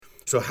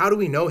So how do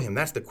we know him?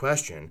 That's the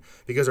question,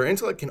 because our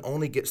intellect can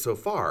only get so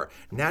far.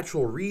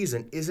 Natural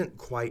reason isn't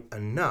quite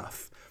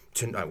enough.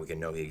 We can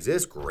know he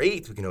exists,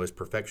 great. We can know his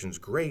perfections,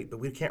 great,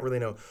 but we can't really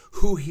know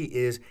who he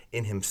is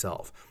in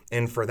himself.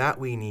 And for that,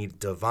 we need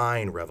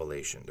divine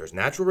revelation. There's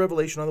natural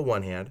revelation on the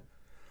one hand,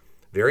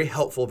 very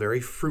helpful, very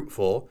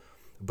fruitful,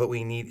 but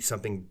we need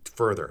something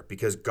further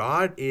because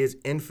God is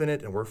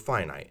infinite and we're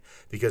finite.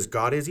 Because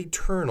God is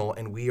eternal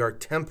and we are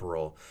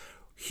temporal,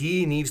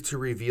 he needs to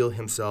reveal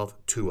himself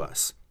to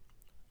us.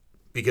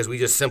 Because we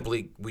just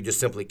simply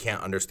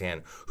can't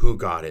understand who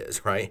God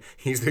is, right?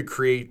 He's the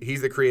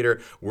creator,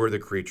 we're the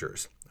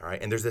creatures, all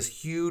right? And there's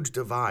this huge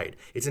divide.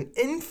 It's an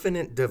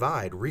infinite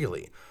divide,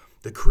 really.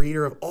 The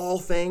creator of all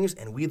things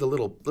and we the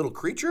little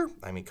creature?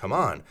 I mean, come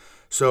on.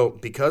 So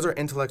because our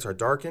intellects are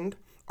darkened,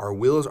 our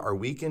wills are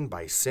weakened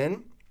by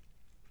sin,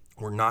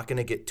 we're not going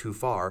to get too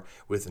far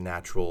with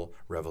natural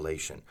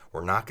revelation.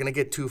 We're not going to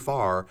get too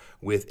far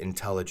with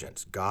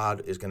intelligence.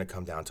 God is going to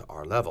come down to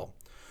our level.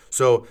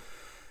 So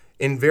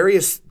in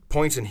various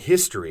points in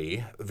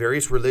history,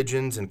 various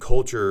religions and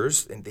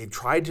cultures, and they've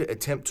tried to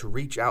attempt to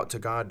reach out to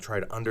God, try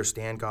to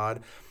understand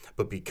God.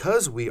 But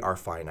because we are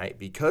finite,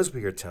 because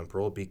we are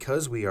temporal,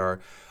 because we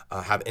are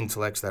have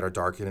intellects that are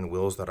darkened and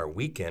wills that are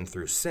weakened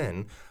through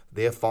sin,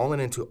 they have fallen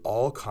into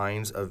all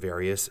kinds of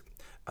various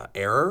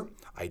error,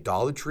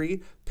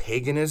 idolatry,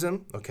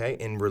 paganism, okay,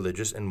 in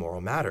religious and moral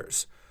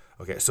matters.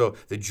 Okay, so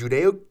the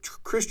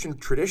Judeo-Christian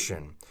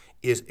tradition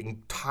is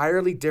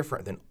entirely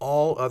different than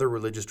all other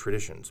religious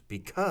traditions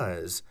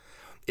because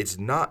it's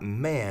not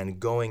man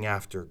going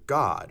after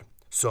God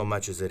so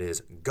much as it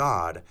is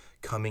God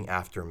coming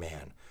after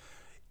man.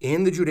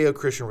 In the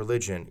Judeo-Christian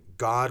religion,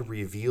 God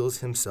reveals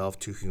himself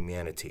to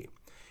humanity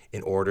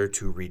in order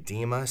to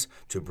redeem us,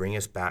 to bring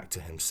us back to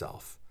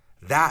himself.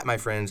 That, my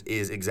friends,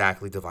 is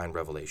exactly divine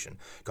revelation.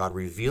 God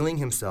revealing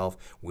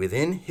himself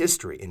within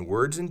history in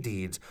words and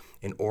deeds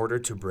in order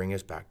to bring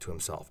us back to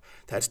himself.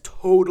 That's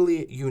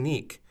totally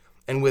unique.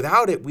 And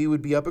without it, we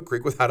would be up a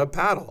creek without a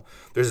paddle.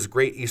 There's this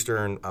great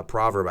Eastern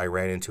proverb I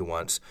ran into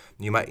once.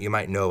 You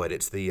might know it.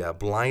 It's the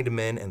blind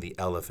men and the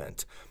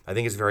elephant. I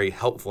think it's very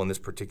helpful in this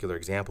particular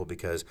example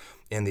because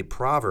in the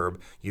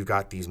proverb, you've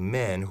got these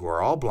men who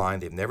are all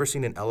blind. They've never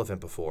seen an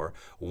elephant before.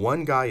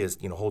 One guy is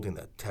holding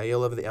the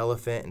tail of the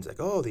elephant, and it's like,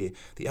 oh, the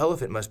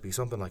elephant must be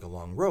something like a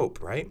long rope,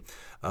 right?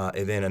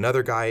 And then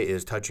another guy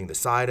is touching the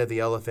side of the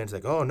elephant. It's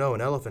like, oh, no,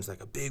 an elephant's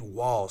like a big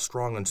wall,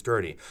 strong and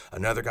sturdy.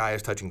 Another guy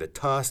is touching the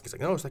tusk. It's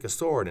like, no, it's like a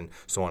sword, and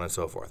so on and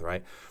so forth,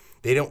 right?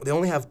 They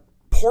only have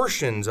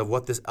portions of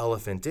what this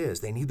elephant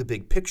is. They need the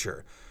big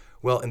picture.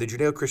 Well, in the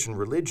Judeo-Christian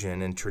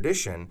religion and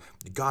tradition,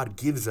 God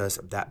gives us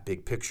that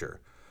big picture.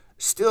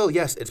 Still,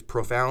 yes, it's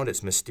profound,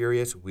 it's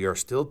mysterious. We are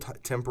still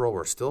temporal,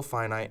 we're still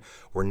finite.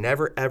 We're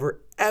never, ever,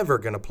 ever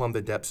going to plumb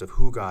the depths of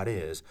who God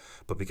is.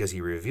 But because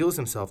he reveals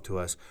himself to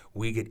us,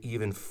 we get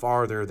even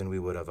farther than we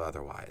would have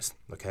otherwise,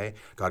 okay?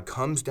 God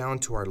comes down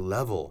to our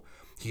level.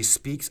 He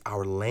speaks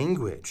our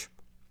language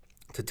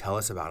to tell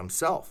us about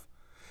himself,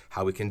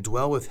 how we can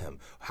dwell with him,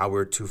 how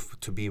we're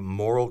to be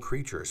moral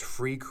creatures,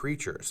 free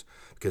creatures,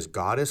 because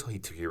God is,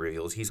 he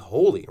reveals he's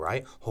holy,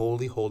 right?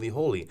 Holy, holy,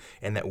 holy,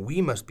 and that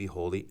we must be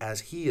holy as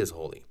he is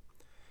holy.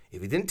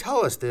 If he didn't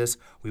tell us this,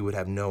 we would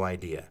have no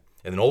idea.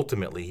 And then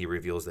ultimately, he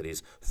reveals that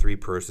he's three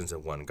persons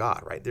and one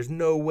God, right? There's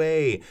no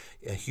way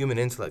a human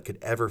intellect could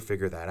ever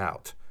figure that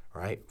out,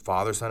 right?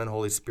 Father, Son, and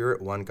Holy Spirit,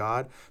 one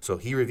God. So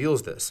he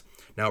reveals this.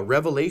 Now,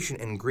 revelation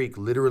in Greek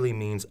literally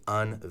means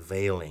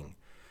unveiling.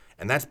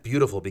 And that's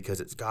beautiful because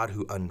it's God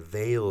who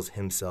unveils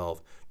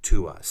himself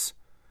to us.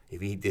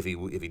 If he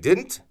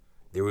didn't,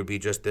 there would be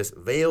just this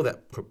veil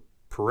that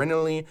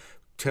perennially,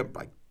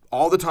 like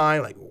all the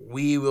time, like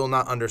we will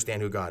not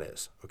understand who God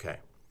is. Okay.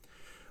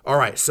 All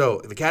right.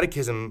 So the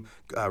Catechism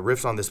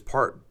riffs on this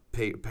part,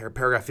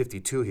 paragraph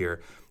 52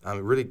 here.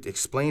 It really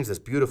explains this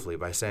beautifully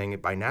by saying,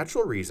 by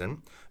natural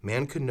reason,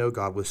 man could know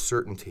God with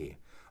certainty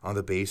on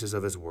the basis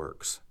of his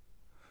works.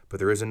 But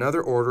there is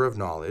another order of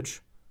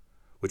knowledge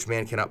which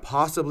man cannot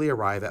possibly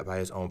arrive at by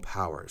his own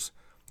powers,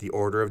 the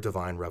order of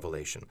divine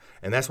revelation.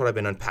 And that's what I've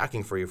been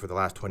unpacking for you for the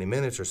last 20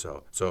 minutes or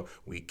so. So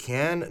we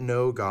can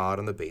know God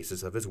on the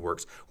basis of his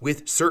works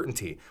with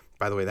certainty.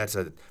 By the way, that's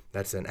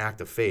an act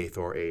of faith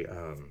or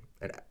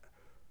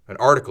an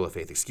article of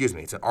faith. Excuse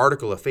me. It's an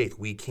article of faith.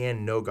 We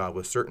can know God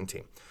with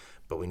certainty,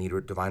 but we need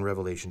divine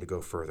revelation to go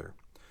further.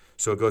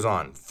 So it goes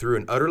on. Through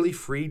an utterly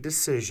free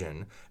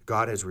decision,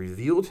 God has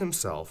revealed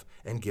himself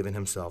and given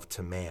himself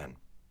to man.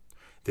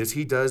 This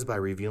he does by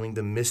revealing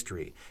the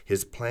mystery,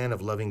 his plan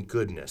of loving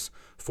goodness,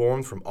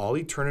 formed from all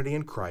eternity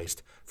in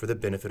Christ for the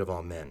benefit of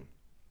all men.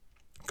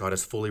 God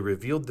has fully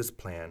revealed this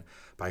plan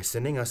by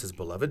sending us his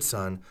beloved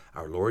Son,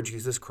 our Lord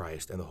Jesus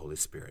Christ, and the Holy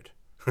Spirit.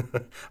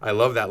 I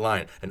love that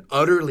line. An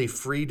utterly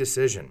free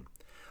decision.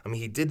 I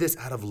mean, he did this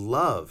out of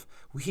love.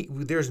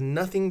 There's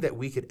nothing that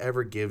we could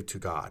ever give to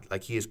God.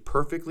 Like, he is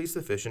perfectly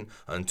sufficient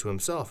unto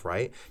himself,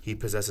 right? He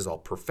possesses all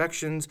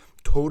perfections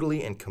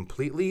totally and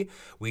completely.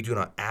 We do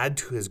not add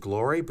to his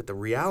glory, but the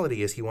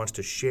reality is he wants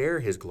to share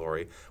his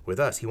glory with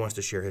us. He wants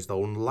to share his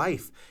own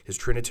life, his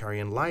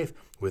Trinitarian life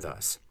with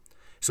us.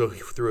 So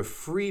through a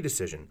free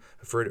decision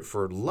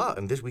for love,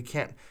 and this, we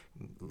can't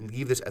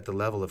leave this at the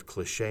level of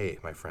cliche,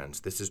 my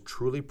friends. This is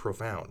truly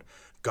profound.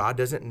 God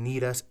doesn't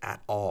need us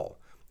at all,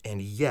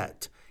 and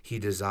yet he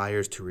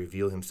desires to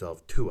reveal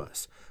himself to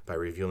us by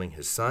revealing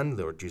his Son,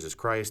 Lord Jesus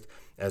Christ,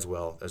 as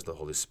well as the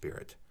Holy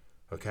Spirit.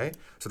 Okay?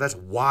 So that's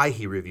why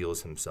he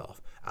reveals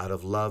himself, out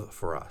of love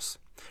for us.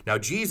 Now,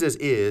 Jesus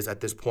is, at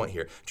this point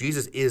here,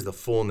 Jesus is the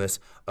fullness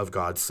of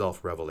God's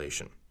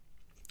self-revelation.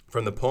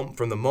 From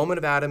the moment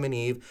of Adam and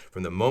Eve,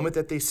 from the moment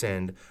that they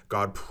sinned,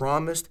 God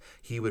promised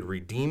he would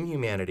redeem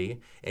humanity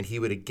and he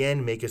would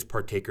again make us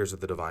partakers of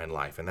the divine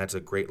life. And that's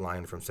a great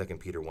line from 2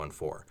 Peter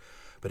 1:4.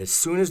 But as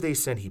soon as they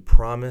sinned, he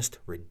promised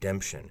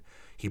redemption.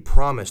 He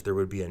promised there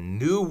would be a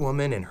new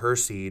woman and her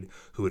seed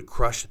who would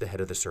crush the head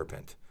of the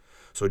serpent.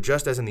 So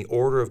just as in the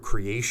order of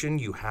creation,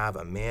 you have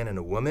a man and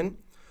a woman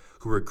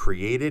who were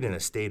created in a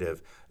state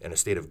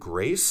of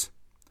grace,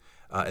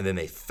 and then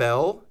they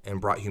fell and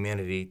brought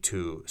humanity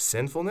to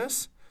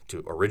sinfulness,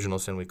 to original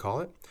sin we call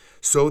it.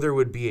 So there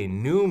would be a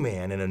new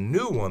man and a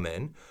new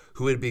woman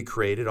who would be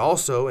created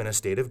also in a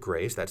state of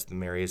grace. That's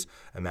Mary's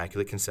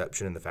immaculate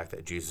conception and the fact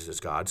that Jesus is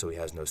God, so he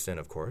has no sin,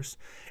 of course.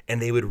 And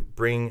they would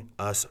bring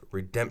us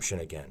redemption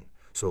again.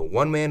 So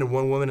one man and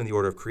one woman in the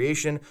order of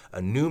creation,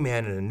 a new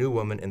man and a new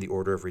woman in the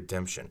order of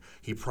redemption.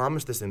 He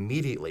promised this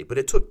immediately, but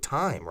it took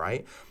time,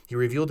 right? He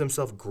revealed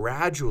himself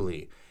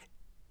gradually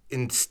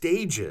in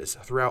stages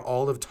throughout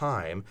all of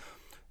time,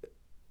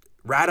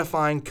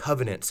 ratifying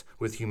covenants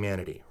with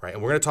humanity, right?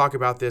 And we're going to talk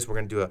about this. We're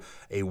going to do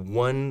a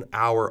 1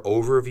 hour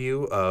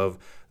overview of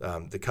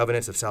the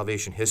covenants of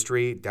salvation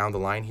history down the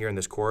line here in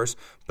this course.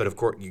 But of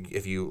course,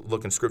 if you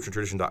look in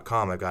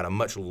scripturetradition.com, I've got a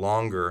much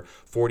longer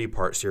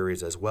 40-part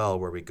series as well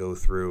where we go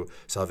through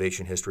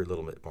salvation history a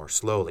little bit more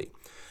slowly.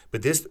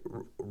 But this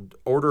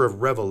order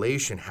of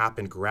revelation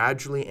happened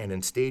gradually and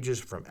in stages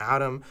from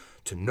Adam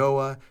to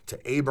Noah to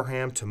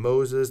Abraham to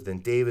Moses, then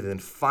David, and then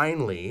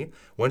finally,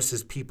 once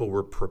his people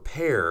were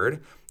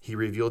prepared, he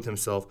revealed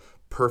himself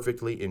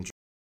perfectly in Jesus.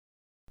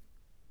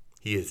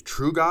 He is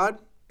true God,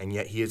 and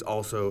yet he is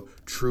also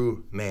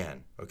true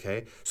man,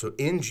 okay? So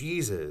in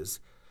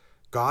Jesus,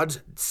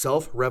 God's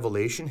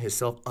self-revelation, his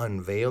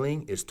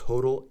self-unveiling is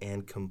total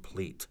and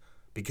complete.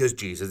 Because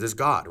Jesus is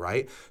God,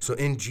 right? So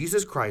in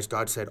Jesus Christ,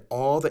 God said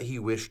all that he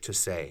wished to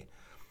say.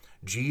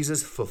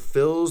 Jesus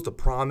fulfills the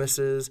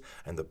promises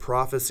and the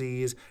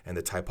prophecies and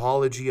the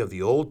typology of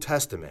the Old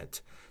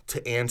Testament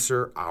to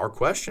answer our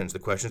questions, the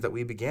questions that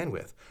we began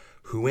with.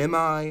 Who am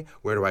I?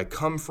 Where do I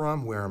come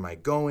from? Where am I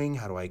going?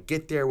 How do I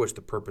get there? What's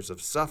the purpose of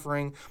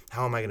suffering?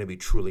 How am I going to be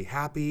truly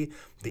happy?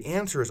 The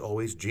answer is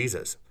always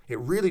Jesus. It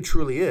really,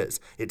 truly is.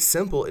 It's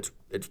simple.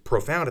 It's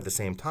profound at the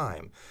same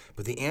time.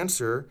 But the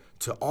answer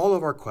to all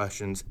of our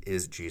questions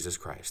is Jesus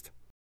Christ.